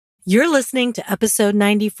You're listening to episode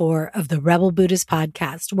 94 of the Rebel Buddhist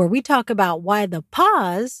Podcast, where we talk about why the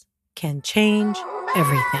pause can change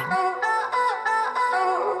everything.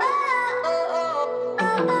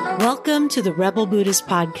 Welcome to the Rebel Buddhist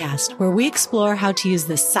Podcast, where we explore how to use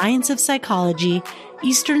the science of psychology,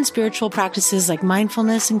 Eastern spiritual practices like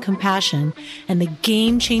mindfulness and compassion, and the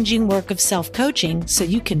game-changing work of self-coaching so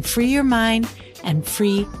you can free your mind and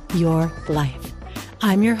free your life.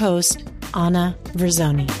 I'm your host, Anna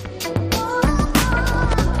Verzoni.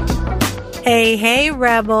 Hey,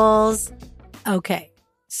 rebels. Okay,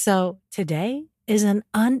 so today is an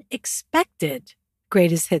unexpected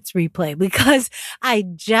greatest hits replay because I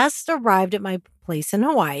just arrived at my place in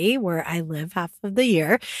Hawaii, where I live half of the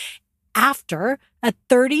year, after a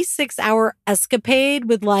 36-hour escapade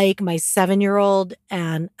with like my 7-year-old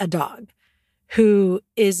and a dog who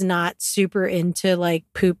is not super into like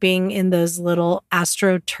pooping in those little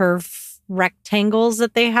AstroTurf rectangles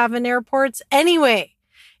that they have in airports. Anyway,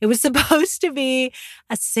 it was supposed to be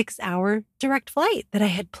a 6-hour direct flight that I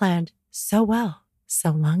had planned so well, so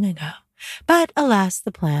long ago. But alas,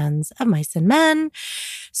 the plans of mice and men.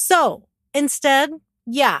 So instead,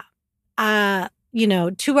 2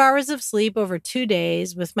 hours of sleep over 2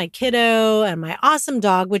 days with my kiddo and my awesome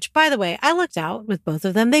dog, which, by the way, I lucked out with both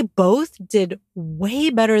of them. They both did way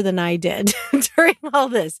better than I did during all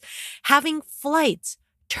this. Having flights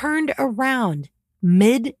turned around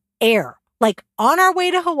mid-air, like on our way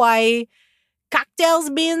to Hawaii, cocktails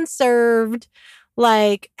being served,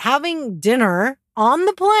 like having dinner on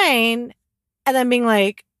the plane, and then being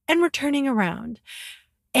like, and returning around.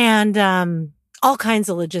 And all kinds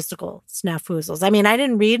of logistical snafuzzles. I mean, I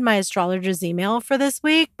didn't read my astrologer's email for this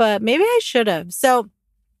week, but maybe I should have. So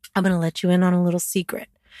I'm going to let you in on a little secret.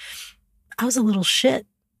 I was a little shit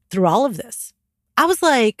through all of this. I was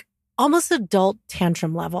like almost adult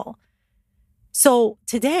tantrum level. So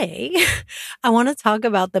today, I want to talk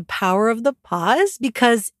about the power of the pause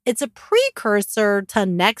because it's a precursor to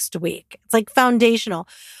next week. It's like foundational,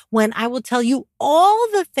 when I will tell you all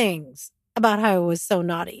the things about how I was so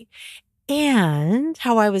naughty and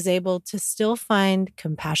how I was able to still find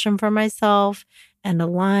compassion for myself and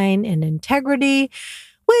align in integrity,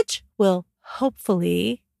 which will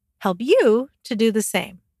hopefully help you to do the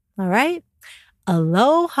same. All right?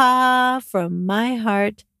 Aloha from my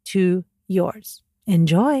heart to yours.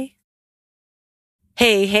 Enjoy.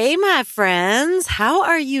 Hey, my friends. How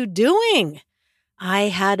are you doing? I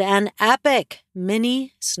had an epic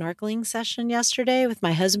mini snorkeling session yesterday with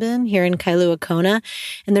my husband here in Kailua Kona,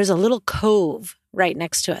 and there's a little cove right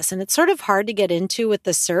next to us, and it's sort of hard to get into with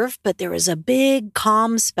the surf, but there was a big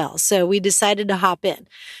calm spell, so we decided to hop in.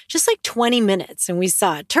 Just like 20 minutes, and we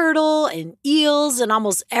saw a turtle and eels and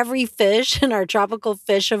almost every fish in our tropical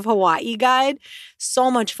fish of Hawaii guide. So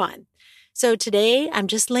much fun. So today I'm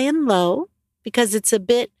just laying low because it's a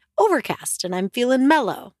bit overcast and I'm feeling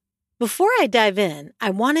mellow. Before I dive in, I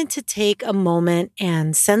wanted to take a moment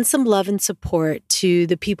and send some love and support to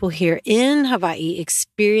the people here in Hawaii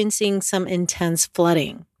experiencing some intense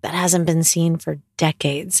flooding that hasn't been seen for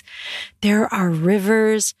decades. There are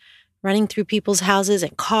rivers running through people's houses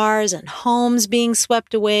and cars and homes being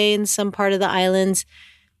swept away in some part of the islands.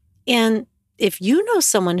 And if you know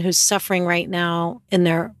someone who's suffering right now in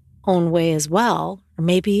their own way as well, or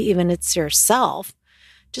maybe even it's yourself,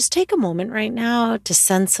 just take a moment right now to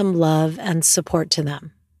send some love and support to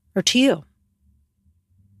them or to you.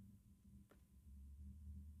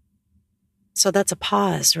 So that's a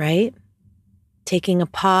pause, right? Taking a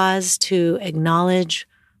pause to acknowledge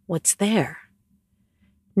what's there.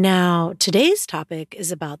 Now, today's topic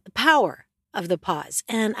is about the power of the pause.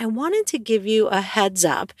 And I wanted to give you a heads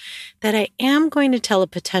up that I am going to tell a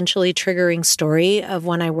potentially triggering story of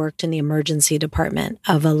when I worked in the emergency department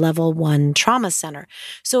of a level 1 trauma center.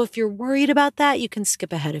 So if you're worried about that, you can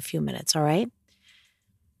skip ahead a few minutes, all right?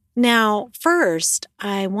 Now, first,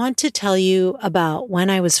 I want to tell you about when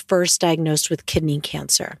I was first diagnosed with kidney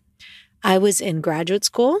cancer. I was in graduate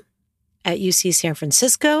school at UC San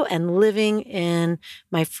Francisco and living in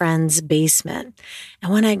my friend's basement.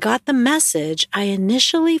 And when I got the message, I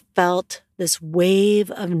initially felt this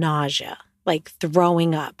wave of nausea, like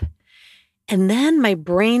throwing up. And then my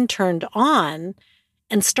brain turned on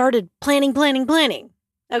and started planning.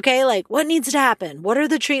 Okay, like what needs to happen? What are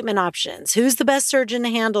the treatment options? Who's the best surgeon to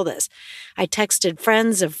handle this? I texted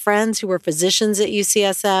friends of friends who were physicians at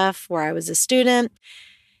UCSF, where I was a student.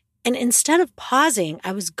 And instead of pausing,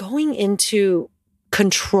 I was going into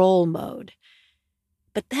control mode.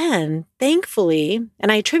 But then, thankfully,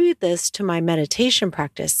 and I attribute this to my meditation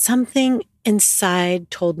practice, something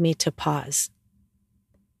inside told me to pause.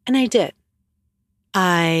 And I did.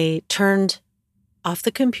 I turned off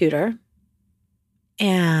the computer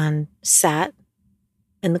and sat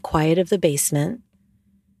in the quiet of the basement,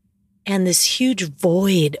 and this huge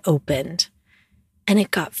void opened, and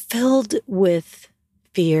it got filled with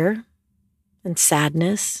fear and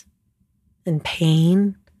sadness and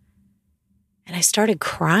pain. And I started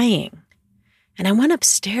crying. And I went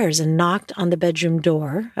upstairs and knocked on the bedroom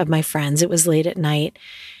door of my friends. It was late at night,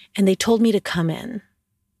 and they told me to come in.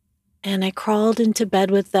 And I crawled into bed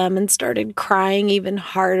with them and started crying even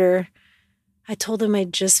harder. I told them I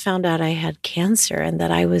just found out I had cancer and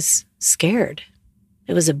that I was scared.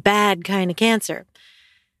 It was a bad kind of cancer.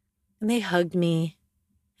 And they hugged me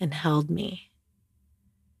and held me.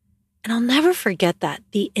 And I'll never forget that,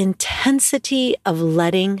 the intensity of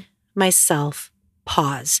letting myself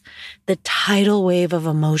pause, the tidal wave of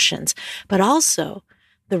emotions, but also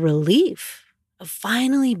the relief of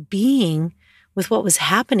finally being with what was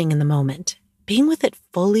happening in the moment, being with it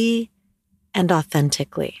fully and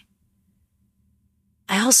authentically.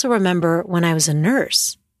 I also remember when I was a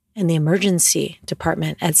nurse in the emergency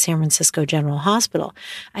department at San Francisco General Hospital.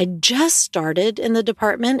 I just started in the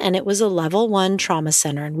department, and it was a level 1 trauma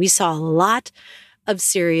center, and we saw a lot of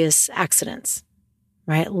serious accidents,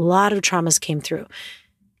 right? A lot of traumas came through.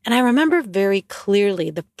 And I remember very clearly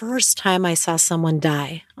the first time I saw someone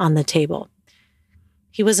die on the table.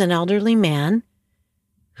 He was an elderly man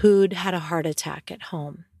who'd had a heart attack at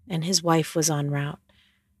home, and his wife was en route.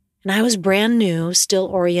 And I was brand new, still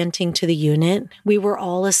orienting to the unit. We were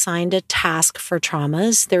all assigned a task for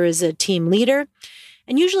traumas. There is a team leader,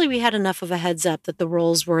 and usually we had enough of a heads up that the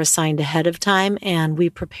roles were assigned ahead of time, and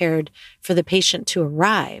we prepared for the patient to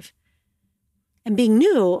arrive. And being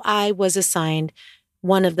new, I was assigned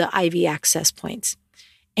one of the IV access points.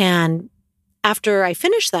 And after I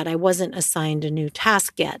finished that, I wasn't assigned a new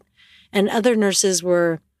task yet. And other nurses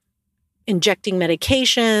were injecting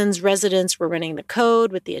medications, residents were running the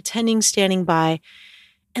code with the attending standing by.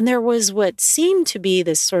 And there was what seemed to be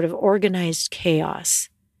this sort of organized chaos.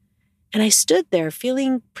 And I stood there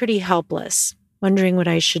feeling pretty helpless, wondering what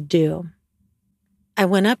I should do. I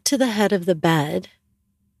went up to the head of the bed,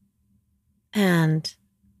 and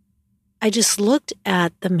I just looked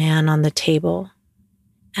at the man on the table,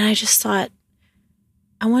 and I just thought,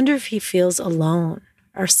 I wonder if he feels alone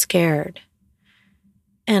or scared.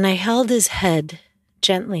 And I held his head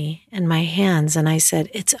gently in my hands, and I said,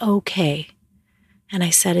 "It's okay." And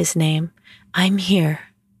I said his name. "I'm here.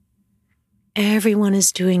 Everyone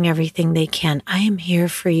is doing everything they can. I am here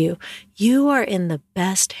for you. You are in the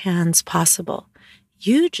best hands possible.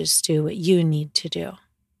 You just do what you need to do."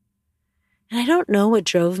 And I don't know what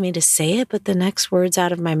drove me to say it, but the next words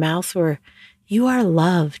out of my mouth were, "You are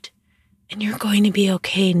loved, and you're going to be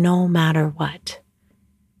okay no matter what."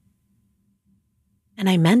 And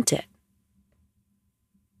I meant it.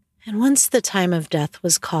 And once the time of death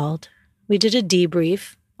was called, we did a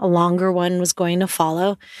debrief. A longer one was going to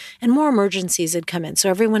follow, and more emergencies had come in, so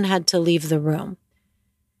everyone had to leave the room.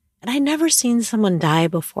 And I'd never seen someone die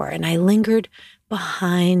before, and I lingered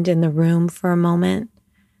behind in the room for a moment.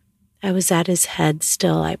 I was at his head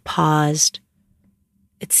still. I paused.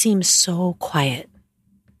 It seemed so quiet.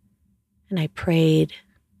 And I prayed.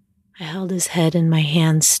 I held his head in my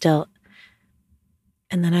hands still.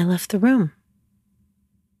 And then I left the room.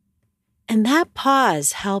 And that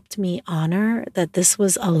pause helped me honor that this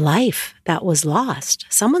was a life that was lost.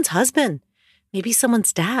 Someone's husband, maybe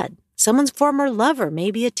someone's dad, someone's former lover,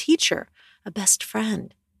 maybe a teacher, a best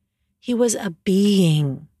friend. He was a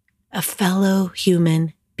being, a fellow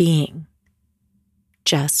human being,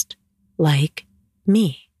 just like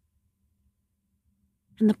me.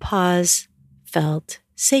 And the pause felt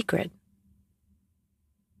sacred.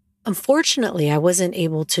 Unfortunately, I wasn't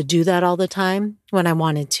able to do that all the time when I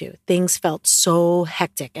wanted to. Things felt so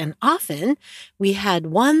hectic, and often we had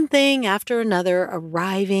one thing after another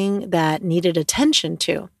arriving that needed attention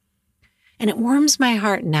to. And it warms my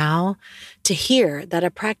heart now to hear that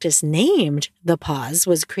a practice named The Pause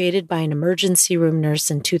was created by an emergency room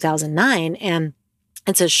nurse in 2009, and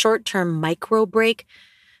it's a short-term micro break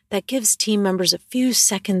that gives team members a few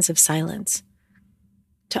seconds of silence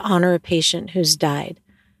to honor a patient who's died,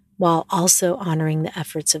 while also honoring the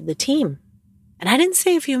efforts of the team. And I didn't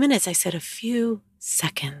say a few minutes, I said a few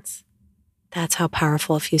seconds. That's how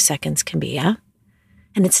powerful a few seconds can be, yeah?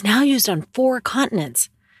 And it's now used on 4 continents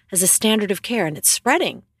as a standard of care, and it's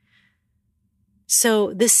spreading.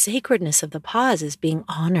 So this sacredness of the pause is being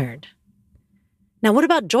honored. Now, what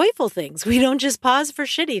about joyful things? We don't just pause for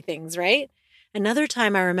shitty things, right? Another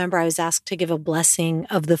time I remember I was asked to give a blessing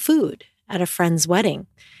of the food at a friend's wedding.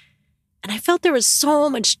 And I felt there was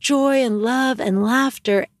so much joy and love and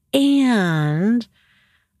laughter, and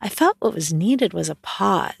I felt what was needed was a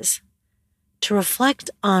pause to reflect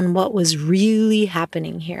on what was really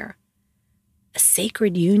happening here. A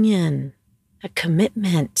sacred union, a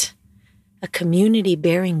commitment, a community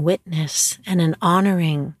bearing witness, and an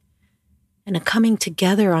honoring, and a coming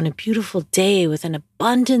together on a beautiful day with an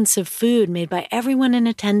abundance of food made by everyone in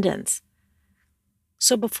attendance.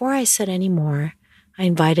 So before I said any more, I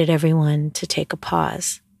invited everyone to take a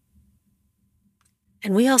pause.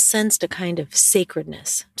 And we all sensed a kind of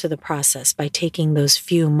sacredness to the process by taking those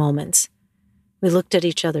few moments. We looked at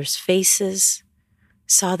each other's faces,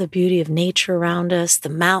 saw the beauty of nature around us, the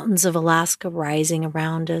mountains of Alaska rising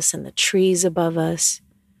around us and the trees above us,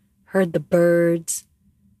 heard the birds,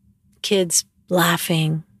 kids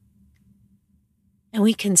laughing. And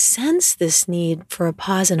we can sense this need for a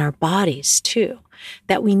pause in our bodies too,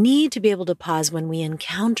 that we need to be able to pause when we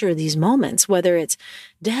encounter these moments, whether it's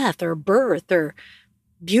death or birth or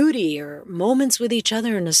beauty or moments with each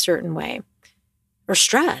other in a certain way or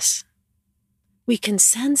stress. We can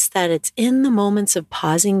sense that it's in the moments of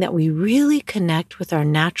pausing that we really connect with our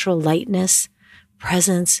natural lightness,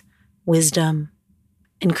 presence, wisdom,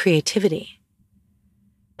 and creativity.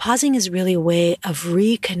 Pausing is really a way of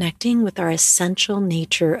reconnecting with our essential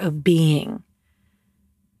nature of being.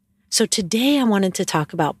 So today I wanted to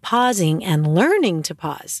talk about pausing and learning to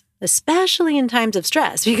pause, especially in times of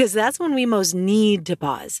stress, because that's when we most need to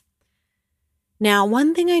pause. Now,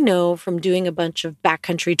 one thing I know from doing a bunch of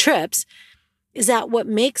backcountry trips is that what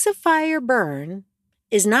makes a fire burn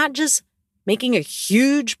is not just making a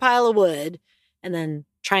huge pile of wood and then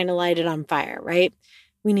trying to light it on fire, right?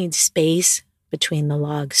 We need space between the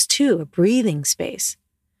logs too, a breathing space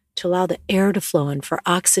to allow the air to flow and for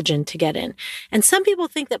oxygen to get in. And some people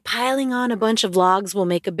think that piling on a bunch of logs will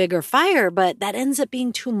make a bigger fire, but that ends up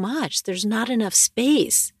being too much. There's not enough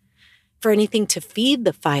space for anything to feed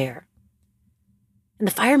the fire. And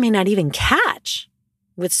the fire may not even catch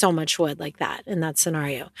with so much wood like that in that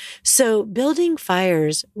scenario. So building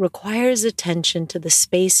fires requires attention to the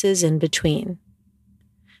spaces in between.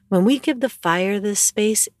 When we give the fire this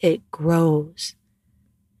space, it grows.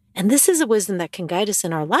 And this is a wisdom that can guide us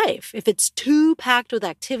in our life. If it's too packed with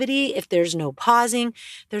activity, if there's no pausing,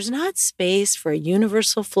 there's not space for a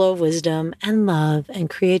universal flow of wisdom and love and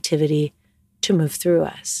creativity to move through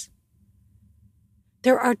us.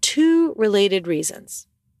 There are two related reasons.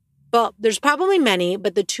 Well, there's probably many,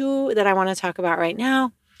 but the two that I want to talk about right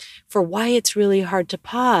now for why it's really hard to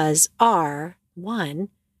pause are, one,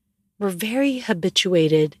 we're very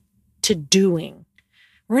habituated to doing.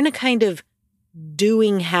 We're in a kind of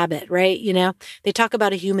doing habit, right? You know, they talk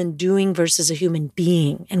about a human doing versus a human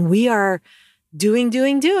being, and we are doing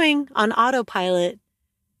on autopilot,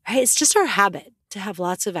 right? It's just our habit to have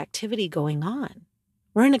lots of activity going on.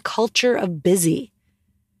 We're in a culture of busy.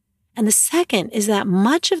 And the second is that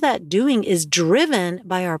much of that doing is driven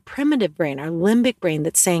by our primitive brain, our limbic brain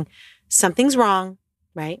that's saying something's wrong,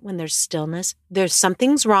 right? When there's stillness, there's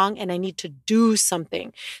something's wrong and I need to do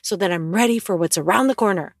something so that I'm ready for what's around the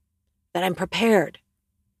corner, that I'm prepared.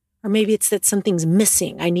 Or maybe it's that something's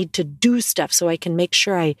missing. I need to do stuff so I can make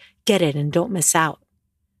sure I get it and don't miss out.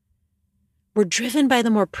 We're driven by the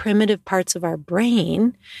more primitive parts of our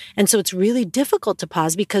brain. And so it's really difficult to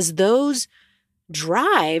pause because those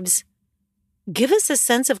drives give us a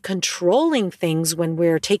sense of controlling things when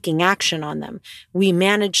we're taking action on them. We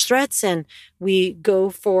manage threats and we go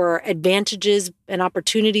for advantages and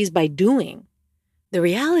opportunities by doing. The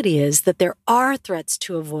reality is that there are threats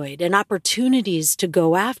to avoid and opportunities to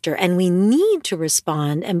go after, and we need to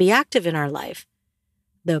respond and be active in our life.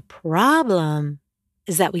 The problem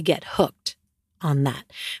is that we get hooked on that.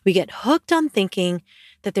 We get hooked on thinking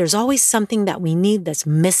that there's always something that we need that's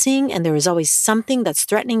missing, and there is always something that's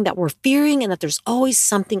threatening that we're fearing, and that there's always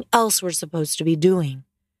something else we're supposed to be doing.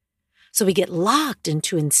 So we get locked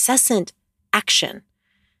into incessant action,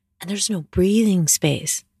 and there's no breathing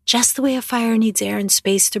space. Just the way a fire needs air and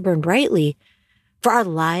space to burn brightly, for our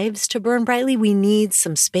lives to burn brightly, we need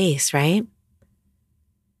some space, right?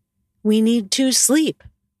 We need to sleep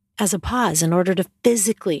as a pause in order to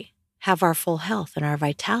physically have our full health and our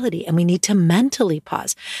vitality. And we need to mentally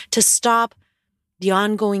pause to stop the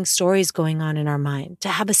ongoing stories going on in our mind, to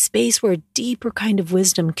have a space where a deeper kind of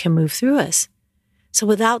wisdom can move through us. So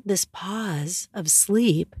without this pause of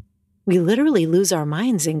sleep, we literally lose our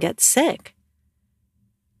minds and get sick.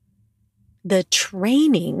 The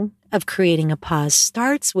training of creating a pause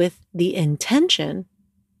starts with the intention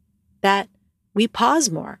that we pause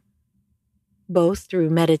more, both through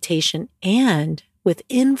meditation and with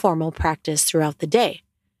informal practice throughout the day.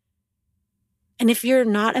 And if you're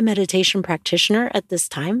not a meditation practitioner at this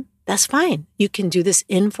time, that's fine. You can do this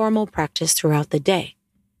informal practice throughout the day.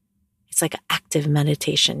 It's like an active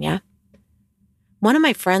meditation, yeah? One of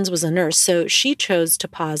my friends was a nurse, so she chose to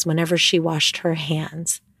pause whenever she washed her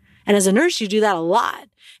hands. And as a nurse, you do that a lot.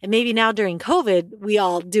 And maybe now during COVID, we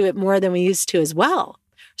all do it more than we used to as well.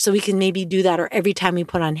 So we can maybe do that or every time we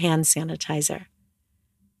put on hand sanitizer.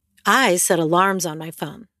 I set alarms on my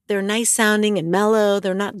phone. They're nice sounding and mellow.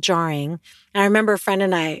 They're not jarring. And I remember a friend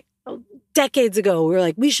and I, decades ago, we were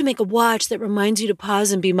like, we should make a watch that reminds you to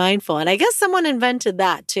pause and be mindful. And I guess someone invented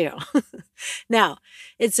that too. Now,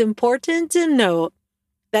 it's important to note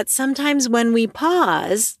that sometimes when we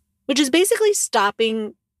pause, which is basically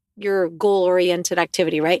stopping your goal-oriented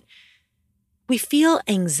activity, right? We feel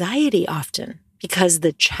anxiety often because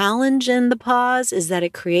the challenge in the pause is that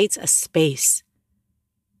it creates a space.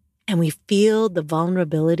 And we feel the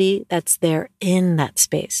vulnerability that's there in that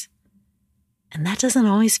space. And that doesn't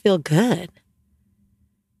always feel good.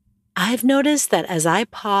 I've noticed that as I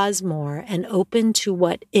pause more and open to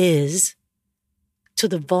what is, to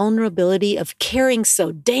the vulnerability of caring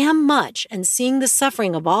so damn much and seeing the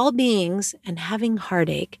suffering of all beings and having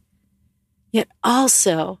heartache, yet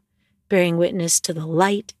also bearing witness to the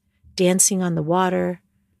light dancing on the water,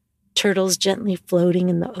 turtles gently floating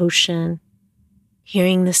in the ocean,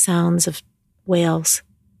 hearing the sounds of whales,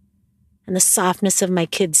 and the softness of my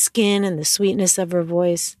kid's skin and the sweetness of her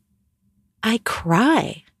voice, I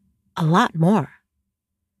cry a lot more.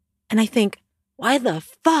 And I think, why the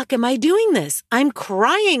fuck am I doing this? I'm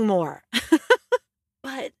crying more.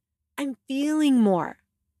 But I'm feeling more.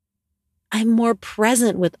 I'm more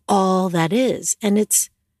present with all that is, and it's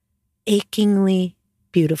achingly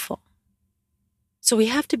beautiful. So we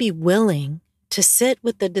have to be willing to sit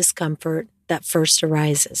with the discomfort that first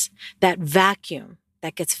arises, that vacuum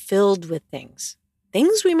that gets filled with things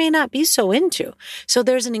we may not be so into. So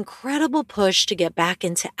there's an incredible push to get back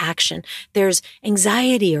into action. There's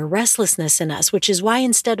anxiety or restlessness in us, which is why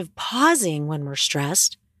instead of pausing when we're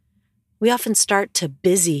stressed, we often start to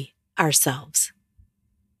busy ourselves.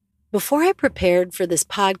 Before I prepared for this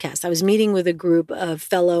podcast, I was meeting with a group of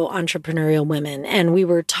fellow entrepreneurial women, and we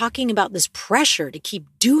were talking about this pressure to keep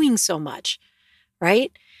doing so much,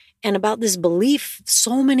 right? And about this belief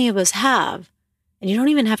so many of us have. And you don't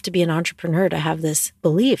even have to be an entrepreneur to have this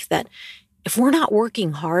belief that if we're not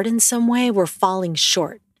working hard in some way, we're falling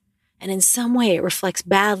short. And in some way, it reflects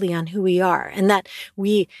badly on who we are. And that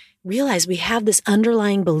we realize we have this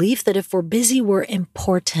underlying belief that if we're busy, we're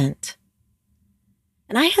important.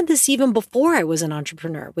 And I had this even before I was an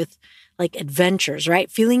entrepreneur with like adventures,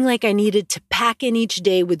 right? Feeling like I needed to pack in each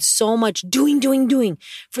day with so much doing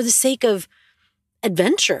for the sake of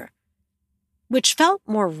adventure, which felt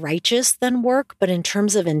more righteous than work. But in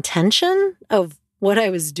terms of intention of what I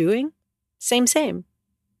was doing, same.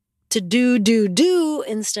 To do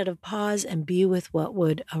instead of pause and be with what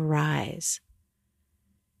would arise.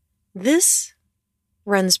 This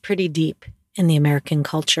runs pretty deep in the American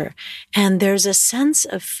culture. And there's a sense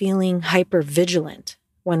of feeling hyper-vigilant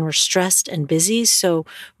when we're stressed and busy. So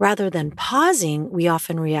rather than pausing, we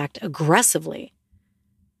often react aggressively.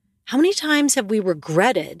 How many times have we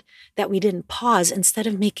regretted that we didn't pause instead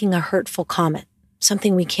of making a hurtful comment,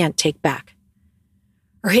 something we can't take back?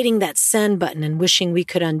 Or hitting that send button and wishing we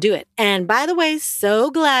could undo it. And by the way,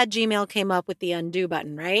 so glad Gmail came up with the undo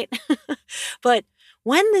button, right? But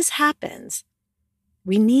when this happens,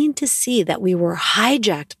 we need to see that we were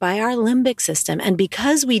hijacked by our limbic system. And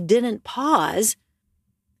because we didn't pause,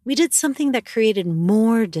 we did something that created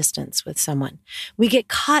more distance with someone. We get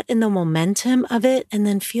caught in the momentum of it and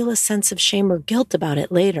then feel a sense of shame or guilt about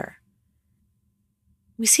it later.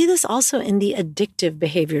 We see this also in the addictive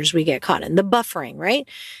behaviors we get caught in, the buffering, right?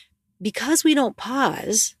 Because we don't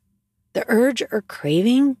pause, the urge or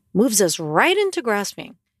craving moves us right into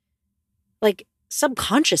grasping. Like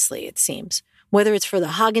subconsciously, it seems. Whether it's for the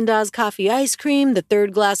Haagen-Dazs coffee ice cream, the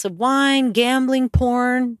third glass of wine, gambling,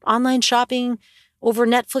 porn, online shopping, over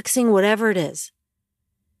Netflixing, whatever it is.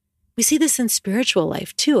 We see this in spiritual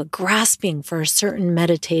life too, a grasping for a certain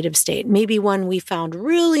meditative state, maybe one we found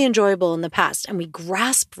really enjoyable in the past, and we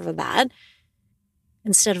grasp for that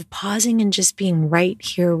instead of pausing and just being right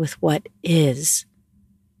here with what is.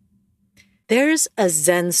 There's a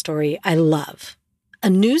Zen story I love. A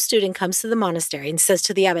new student comes to the monastery and says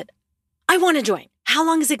to the abbot, I want to join. How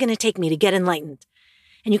long is it going to take me to get enlightened?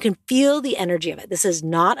 And you can feel the energy of it. This is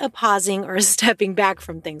not a pausing or a stepping back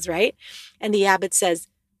from things, right? And the abbot says,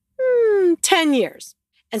 10 years.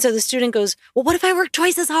 And so the student goes, well, what if I work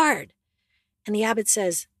twice as hard? And the abbot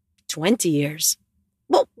says, 20 years.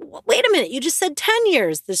 Well, wait a minute. You just said 10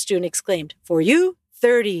 years, the student exclaimed. For you,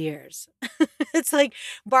 30 years. It's like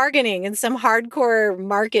bargaining in some hardcore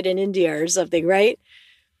market in India or something, right?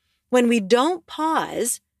 When we don't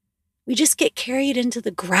pause, We just get carried into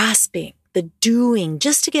the grasping, the doing,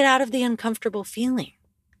 just to get out of the uncomfortable feeling.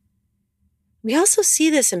 We also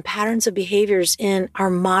see this in patterns of behaviors in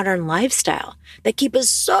our modern lifestyle that keep us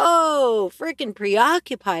so freaking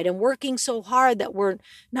preoccupied and working so hard that we're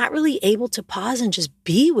not really able to pause and just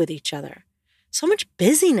be with each other. So much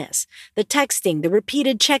busyness, the texting, the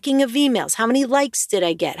repeated checking of emails. How many likes did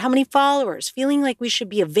I get? How many followers? Feeling like we should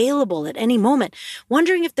be available at any moment.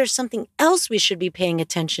 Wondering if there's something else we should be paying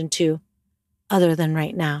attention to other than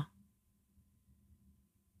right now.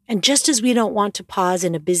 And just as we don't want to pause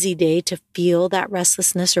in a busy day to feel that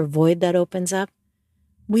restlessness or void that opens up,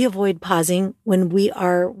 we avoid pausing when we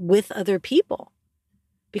are with other people.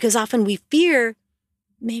 Because often we fear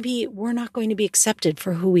maybe we're not going to be accepted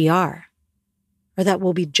for who we are, or that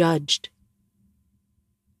we'll be judged.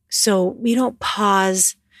 So we don't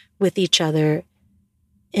pause with each other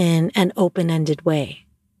in an open-ended way,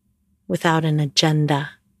 without an agenda.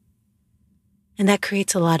 And that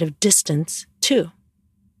creates a lot of distance too.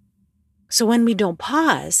 So when we don't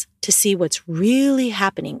pause to see what's really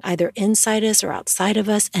happening, either inside us or outside of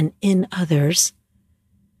us and in others,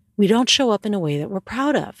 we don't show up in a way that we're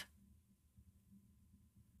proud of.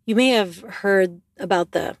 You may have heard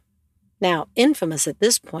about the now infamous at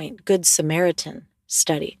this point Good Samaritan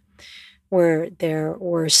study, where there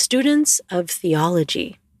were students of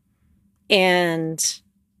theology, and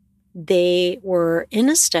they were in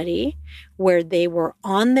a study where they were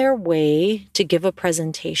on their way to give a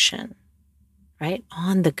presentation, right,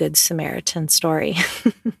 on the Good Samaritan story.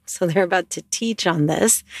 So they're about to teach on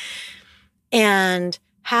this. And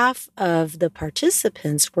half of the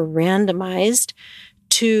participants were randomized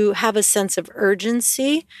to have a sense of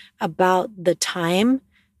urgency about the time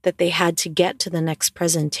that they had to get to the next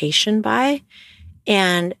presentation by.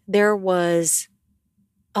 And there was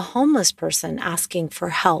a homeless person asking for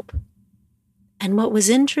help. And what was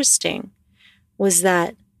interesting was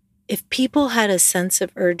that if people had a sense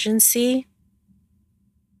of urgency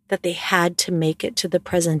that they had to make it to the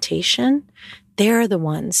presentation, they're the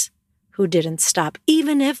ones who didn't stop,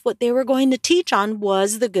 even if what they were going to teach on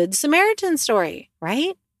was the Good Samaritan story,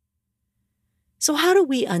 right? So how do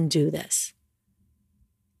we undo this?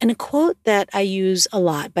 And a quote that I use a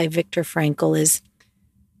lot by Viktor Frankl is,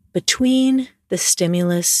 "Between the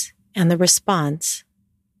stimulus and the response,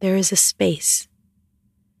 there is a space.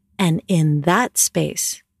 And in that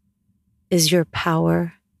space is your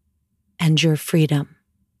power and your freedom.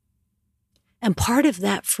 And part of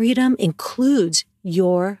that freedom includes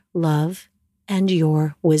your love and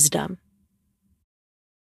your wisdom."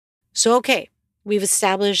 So, okay, we've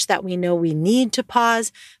established that we know we need to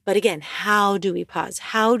pause, but again, how do we pause?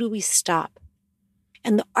 How do we stop?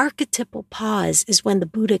 And the archetypal pause is when the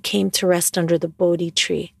Buddha came to rest under the Bodhi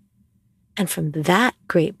tree. And from that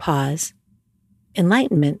great pause,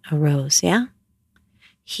 enlightenment arose, yeah?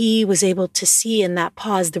 He was able to see in that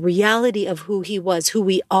pause the reality of who he was, who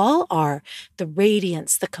we all are, the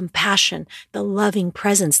radiance, the compassion, the loving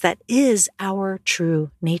presence that is our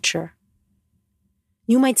true nature.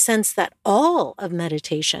 You might sense that all of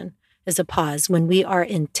meditation is a pause when we are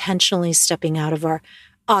intentionally stepping out of our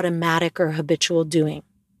automatic or habitual doing.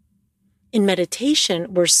 In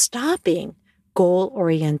meditation, we're stopping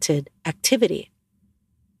goal-oriented activity.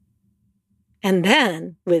 And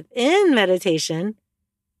then within meditation,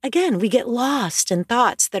 again, we get lost in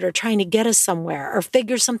thoughts that are trying to get us somewhere or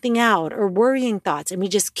figure something out or worrying thoughts. And we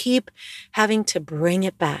just keep having to bring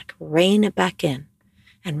it back, rein it back in,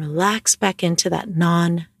 and relax back into that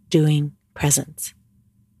non-doing presence.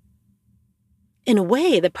 In a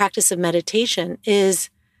way, the practice of meditation is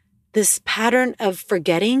this pattern of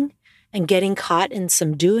forgetting and getting caught in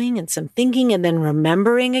some doing and some thinking and then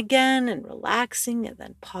remembering again and relaxing and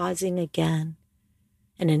then pausing again.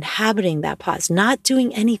 And inhabiting that pause, not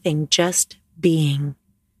doing anything, just being.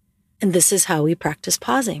 And this is how we practice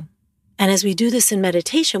pausing. And as we do this in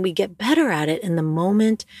meditation, we get better at it in the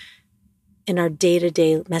moment in our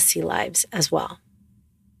day-to-day messy lives as well.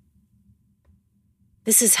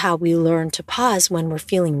 This is how we learn to pause when we're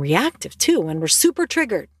feeling reactive too, when we're super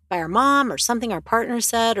triggered by our mom or something our partner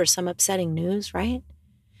said or some upsetting news, right?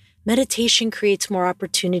 Meditation creates more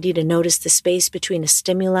opportunity to notice the space between a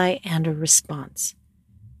stimuli and a response.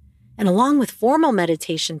 And along with formal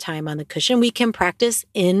meditation time on the cushion, we can practice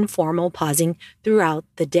informal pausing throughout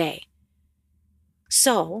the day.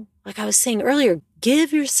 So, like I was saying earlier,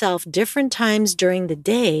 give yourself different times during the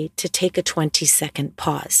day to take a 20-second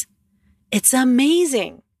pause. It's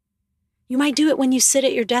amazing. You might do it when you sit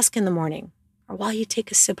at your desk in the morning, or while you take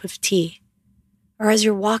a sip of tea, or as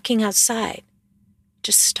you're walking outside.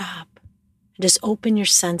 Just stop and just open your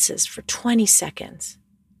senses for 20 seconds.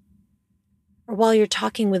 or while you're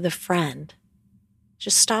talking with a friend.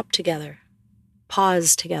 Just stop together,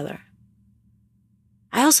 pause together.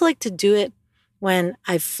 I also like to do it when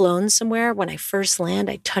I've flown somewhere. When I first land,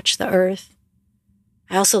 I touch the earth.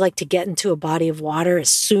 I also like to get into a body of water as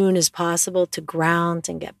soon as possible to ground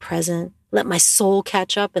and get present. Let my soul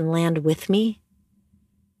catch up and land with me.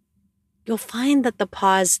 You'll find that the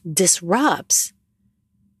pause disrupts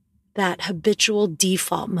that habitual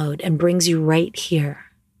default mode and brings you right here.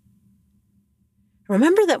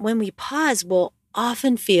 Remember that when we pause, we'll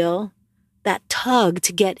often feel that tug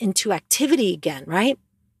to get into activity again, right?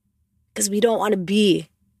 Because we don't want to be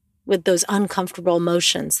with those uncomfortable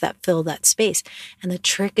emotions that fill that space. And the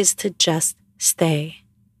trick is to just stay.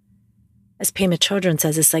 As Pema Chodron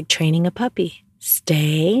says, it's like training a puppy.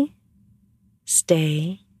 Stay,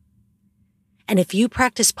 stay. And if you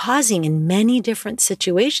practice pausing in many different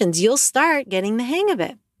situations, you'll start getting the hang of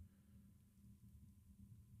it.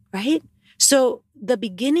 Right? So the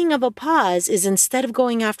beginning of a pause is, instead of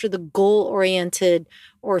going after the goal-oriented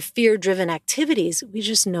or fear-driven activities, we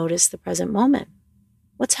just notice the present moment.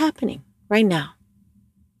 What's happening right now?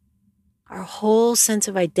 Our whole sense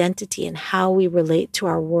of identity and how we relate to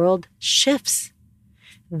our world shifts.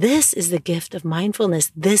 This is the gift of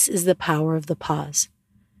mindfulness. This is the power of the pause.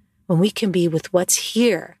 When we can be with what's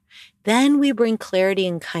here, then we bring clarity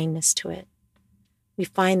and kindness to it. We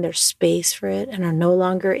find there's space for it and are no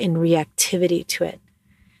longer in reactivity to it.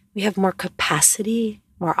 We have more capacity,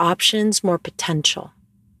 more options, more potential.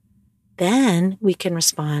 Then we can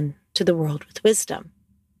respond to the world with wisdom,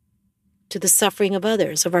 to the suffering of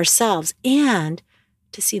others, of ourselves, and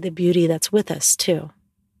to see the beauty that's with us too.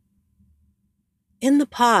 In the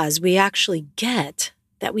pause, we actually get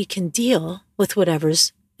that we can deal with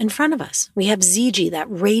whatever's in front of us. We have ZG, that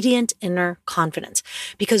radiant inner confidence,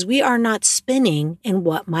 because we are not spinning in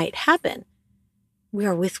what might happen. We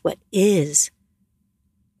are with what is.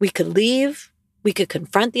 We could leave. We could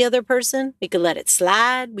confront the other person. We could let it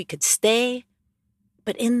slide. We could stay.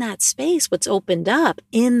 But in that space, what's opened up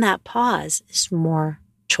in that pause is more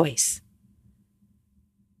choice.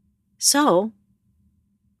 So,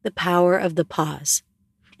 the power of the pause.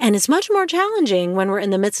 And it's much more challenging when we're in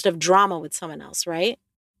the midst of drama with someone else, right?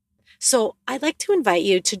 So I'd like to invite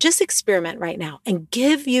you to just experiment right now and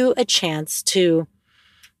give you a chance to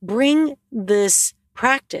bring this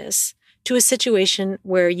practice to a situation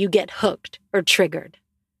where you get hooked or triggered.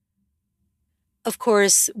 Of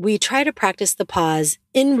course, we try to practice the pause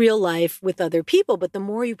in real life with other people, but the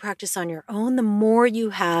more you practice on your own, the more you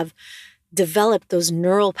have developed those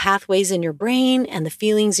neural pathways in your brain and the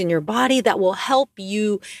feelings in your body that will help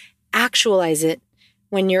you actualize it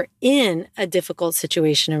when you're in a difficult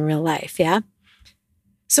situation in real life, yeah?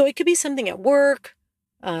 So it could be something at work,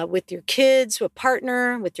 with your kids, with a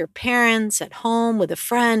partner, with your parents, at home, with a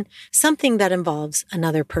friend, something that involves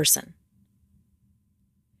another person.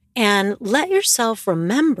 And let yourself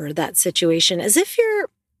remember that situation as if you're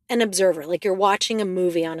an observer, like you're watching a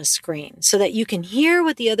movie on a screen, so that you can hear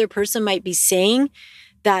what the other person might be saying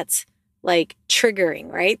that's like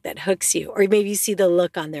triggering, right? That hooks you. Or maybe you see the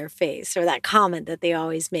look on their face or that comment that they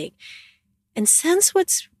always make. And sense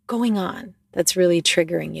what's going on that's really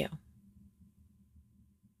triggering you.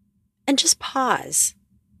 And just pause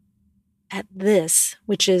at this,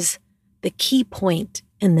 which is the key point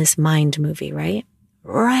in this mind movie, right?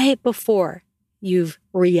 Right before you've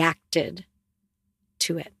reacted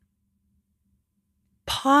to it.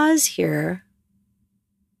 Pause here.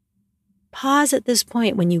 Pause at this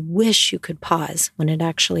point when you wish you could pause when it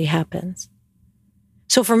actually happens.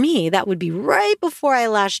 So for me, that would be right before I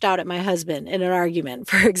lashed out at my husband in an argument,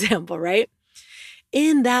 for example, right?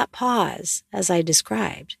 In that pause, as I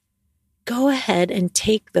described, go ahead and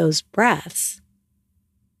take those breaths,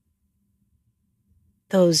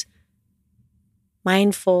 those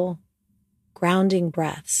mindful, grounding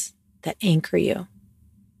breaths that anchor you.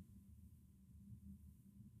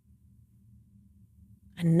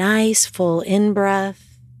 A nice full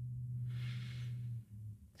in-breath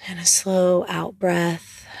and a slow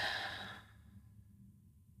out-breath.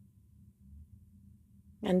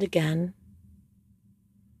 And again.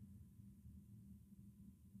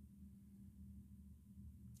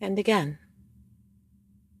 And again.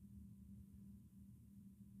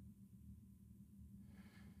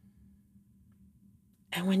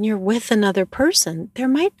 And when you're with another person, there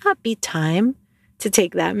might not be time to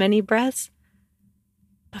take that many breaths.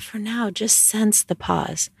 But for now, just sense the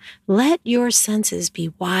pause. Let your senses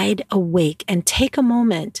be wide awake and take a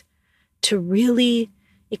moment to really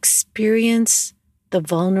experience the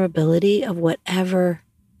vulnerability of whatever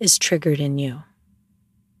is triggered in you.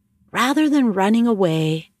 Rather than running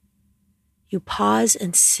away, you pause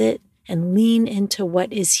and sit and lean into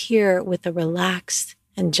what is here with a relaxed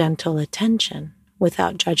and gentle attention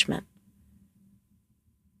without judgment.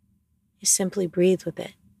 You simply breathe with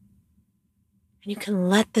it. And you can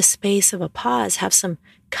let the space of a pause have some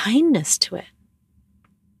kindness to it.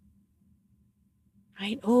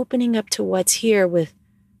 Right? Opening up to what's here with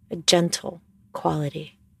a gentle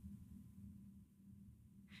quality.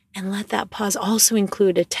 And let that pause also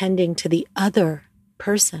include attending to the other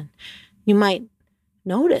person. You might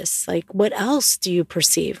notice, what else do you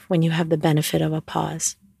perceive when you have the benefit of a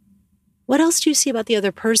pause? What else do you see about the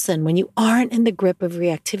other person when you aren't in the grip of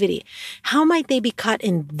reactivity? How might they be caught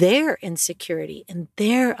in their insecurity, in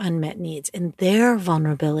their unmet needs, in their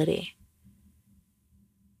vulnerability?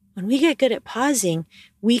 When we get good at pausing,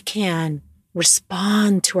 we can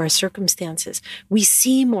respond to our circumstances. We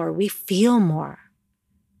see more, we feel more.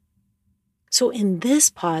 So in this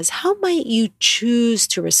pause, how might you choose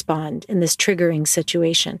to respond in this triggering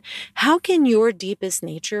situation? How can your deepest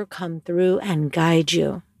nature come through and guide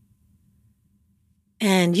you?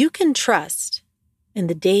 And you can trust in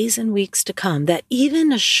the days and weeks to come that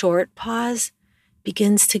even a short pause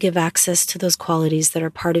begins to give access to those qualities that are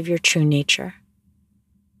part of your true nature,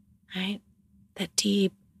 right? That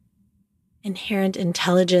deep, inherent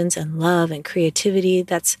intelligence and love and creativity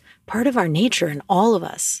that's part of our nature in all of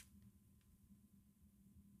us.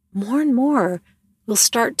 More and more, we'll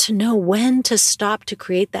start to know when to stop to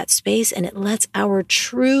create that space, and it lets our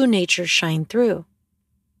true nature shine through.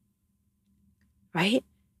 Right?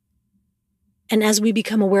 And as we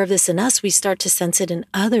become aware of this in us, we start to sense it in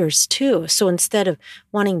others too. So instead of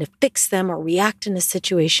wanting to fix them or react in a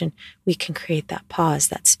situation, we can create that pause,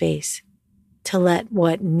 that space, to let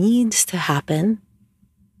what needs to happen,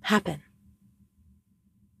 happen.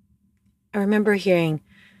 I remember hearing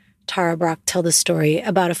Tara Brach tell the story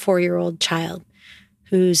about a 4-year-old child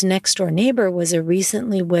whose next door neighbor was a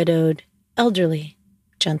recently widowed elderly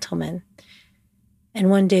gentleman. And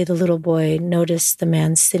one day the little boy noticed the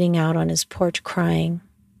man sitting out on his porch crying.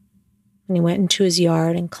 And he went into his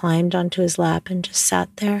yard and climbed onto his lap and just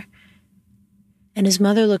sat there. And his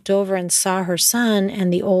mother looked over and saw her son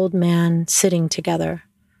and the old man sitting together.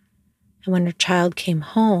 And when her child came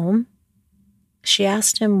home, she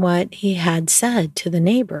asked him what he had said to the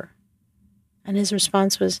neighbor. And his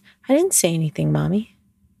response was, "I didn't say anything, Mommy.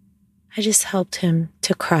 I just helped him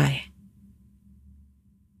to cry."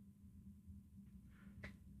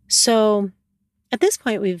 So at this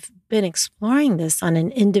point, we've been exploring this on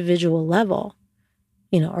an individual level,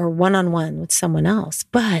 or one-on-one with someone else.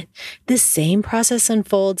 But this same process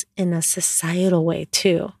unfolds in a societal way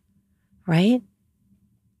too, right?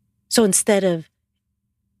 So instead of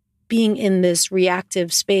being in this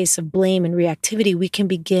reactive space of blame and reactivity, we can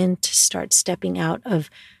begin to start stepping out of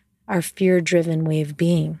our fear-driven way of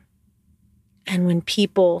being. And when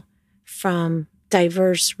people from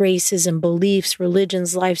diverse races and beliefs,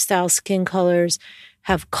 religions, lifestyles, skin colors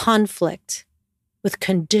have conflict with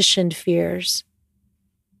conditioned fears,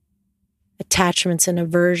 attachments and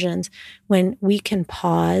aversions, when we can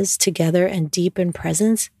pause together and deepen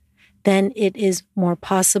presence, then it is more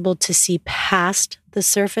possible to see past the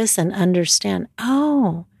surface and understand,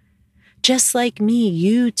 oh, just like me,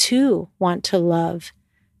 you too want to love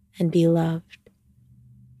and be loved.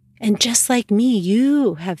 And just like me,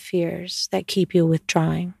 you have fears that keep you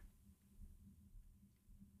withdrawing.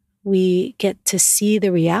 We get to see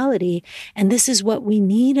the reality, and this is what we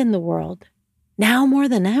need in the world, now more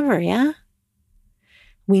than ever, yeah?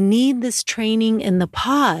 We need this training in the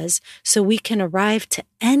pause so we can arrive to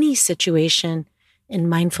any situation in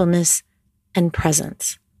mindfulness and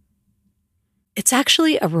presence. It's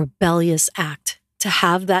actually a rebellious act to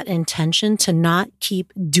have that intention to not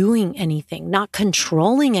keep doing anything, not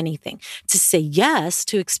controlling anything, to say yes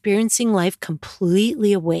to experiencing life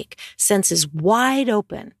completely awake, senses wide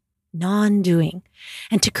open, non-doing,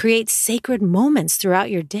 and to create sacred moments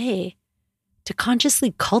throughout your day to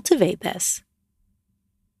consciously cultivate this.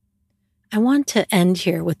 I want to end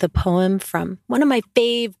here with a poem from one of my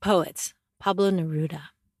fave poets, Pablo Neruda.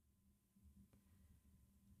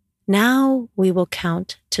 Now we will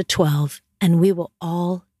count to 12, and we will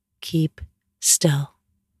all keep still.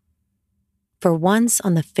 For once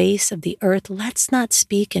on the face of the earth, let's not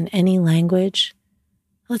speak in any language.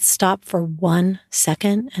 Let's stop for 1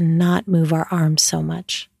 second and not move our arms so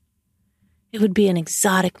much. It would be an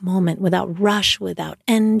exotic moment without rush, without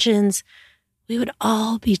engines. We would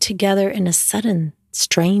all be together in a sudden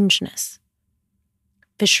strangeness.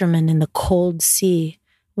 Fishermen in the cold sea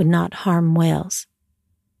would not harm whales,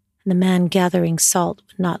 and the man gathering salt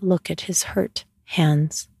would not look at his hurt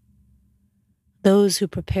hands. Those who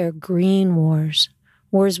prepare green wars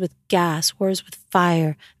wars with gas, wars with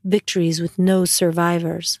fire, victories with no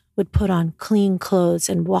survivors, would put on clean clothes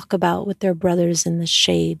and walk about with their brothers in the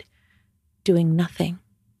shade, doing nothing.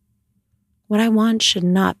 What I want should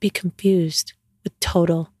not be confused with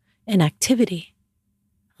total inactivity.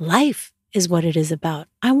 Life is what it is about.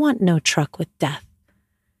 I want no truck with death.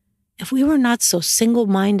 If we were not so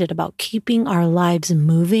single-minded about keeping our lives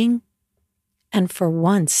moving, and for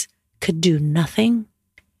once could do nothing,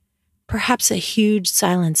 perhaps a huge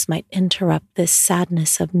silence might interrupt this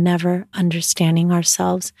sadness of never understanding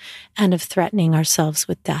ourselves and of threatening ourselves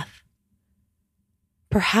with death.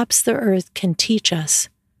 Perhaps the earth can teach us,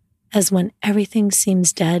 as when everything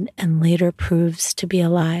seems dead and later proves to be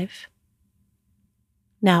alive.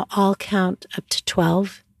 Now I'll count up to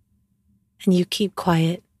 12, and you keep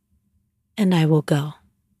quiet, and I will go.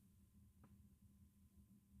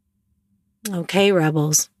 Okay,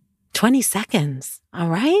 rebels, 20 seconds, all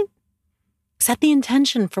right? Set the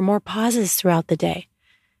intention for more pauses throughout the day.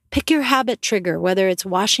 Pick your habit trigger, whether it's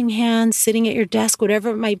washing hands, sitting at your desk,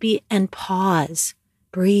 whatever it might be, and pause.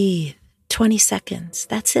 Breathe. 20 seconds.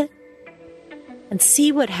 That's it. And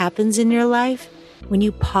see what happens in your life when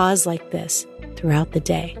you pause like this throughout the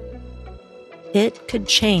day. It could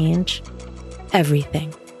change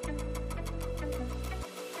everything.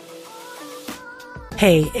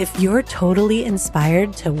 Hey, if you're totally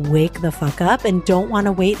inspired to wake the fuck up and don't want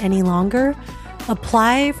to wait any longer,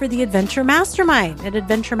 apply for the Adventure Mastermind at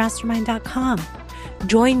adventuremastermind.com.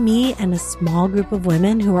 Join me and a small group of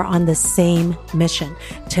women who are on the same mission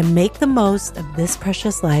to make the most of this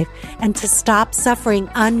precious life and to stop suffering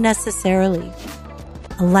unnecessarily.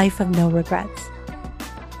 A life of no regrets.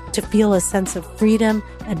 To feel a sense of freedom,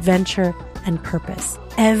 adventure, and purpose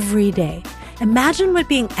every day. Imagine what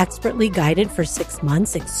being expertly guided for 6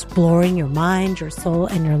 months, exploring your mind, your soul,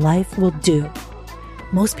 and your life will do.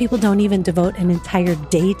 Most people don't even devote an entire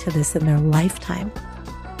day to this in their lifetime.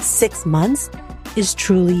 6 months is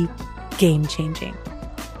truly game-changing.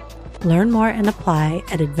 Learn more and apply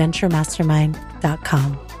at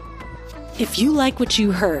adventuremastermind.com. If you like what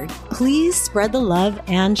you heard, please spread the love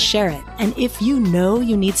and share it. And if you know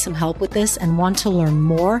you need some help with this and want to learn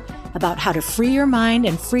more about how to free your mind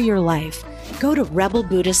and free your life, go to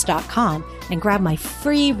rebelbuddhist.com and grab my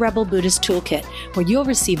free Rebel Buddhist Toolkit, where you'll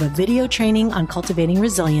receive a video training on cultivating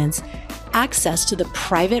resilience, access to the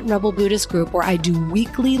private Rebel Buddhist group where I do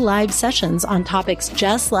weekly live sessions on topics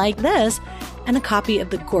just like this, and a copy of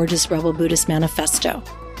the gorgeous Rebel Buddhist Manifesto,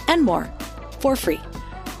 and more for free.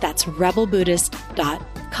 That's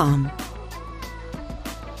rebelbuddhist.com.